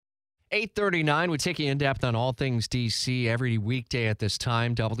8:39, we take you in depth on all things D.C. every weekday at this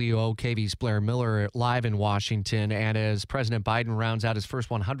time. WOKV's Blair Miller live in Washington. And as President Biden rounds out his first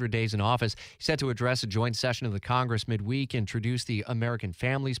 100 days in office, he's set to address a joint session of the Congress midweek, introduce the American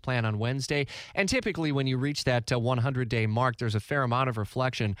Families Plan on Wednesday. And typically, when you reach that 100-day mark, there's a fair amount of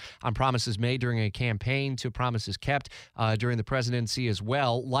reflection on promises made during a campaign to promises kept during the presidency as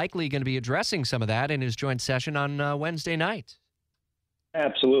well. Likely going to be addressing some of that in his joint session on Wednesday night.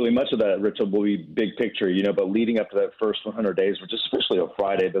 Absolutely. Much of that, Rich, will be big picture, but leading up to that first 100 days, which is especially on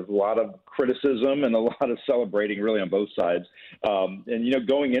Friday, there's a lot of criticism and a lot of celebrating really on both sides.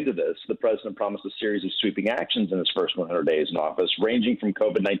 Going into this, the president promised a series of sweeping actions in his first 100 days in office, ranging from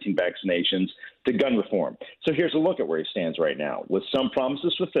COVID-19 vaccinations to gun reform. So here's a look at where he stands right now, with some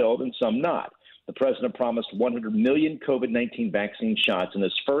promises fulfilled and some not. The president promised 100 million COVID-19 vaccine shots in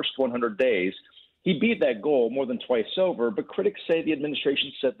his first 100 days. He beat that goal more than twice over, but critics say the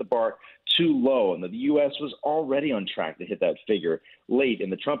administration set the bar too low and that the U.S. was already on track to hit that figure late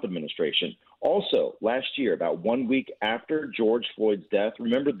in the Trump administration. Also, last year, about 1 week after George Floyd's death,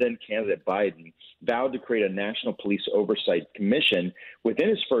 remember then candidate Biden vowed to create a national police oversight commission within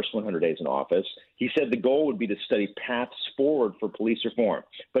his first 100 days in office. He said the goal would be to study paths forward for police reform.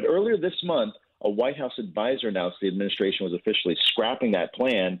 But earlier this month, a White House advisor announced the administration was officially scrapping that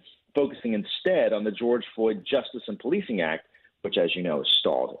plan, focusing instead on the George Floyd Justice and Policing Act, which, as you know, is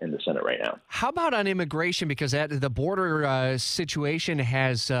stalled in the Senate right now. How about on immigration? Because the border situation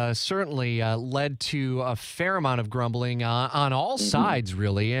has certainly led to a fair amount of grumbling on all sides,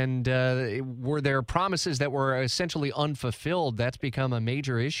 really. And were there promises that were essentially unfulfilled? That's become a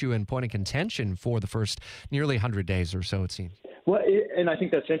major issue and point of contention for the first nearly 100 days or so, it seems. Well, and I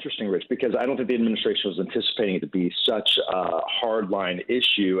think that's interesting, Rich, because I don't think the administration was anticipating it to be such a hardline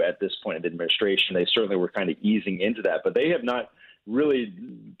issue at this point in the administration. They certainly were kind of easing into that, but they have not really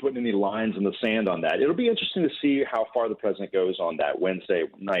put any lines in the sand on that. It'll be interesting to see how far the president goes on that Wednesday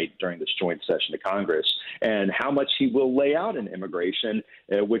night during this joint session of Congress and how much he will lay out in immigration,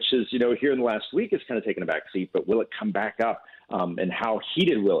 which is, here in the last week has kind of taken a back seat, but will it come back up? And how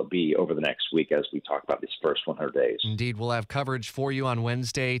heated will it be over the next week as we talk about these first 100 days? Indeed, we'll have coverage for you on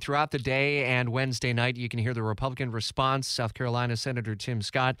Wednesday. Throughout the day and Wednesday night, you can hear the Republican response. South Carolina Senator Tim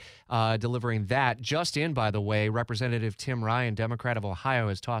Scott delivering that. Just in, by the way, Representative Tim Ryan, Democrat of Ohio,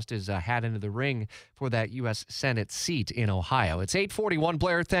 has tossed his hat into the ring for that U.S. Senate seat in Ohio. It's 8:41.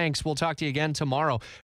 Blair, thanks. We'll talk to you again tomorrow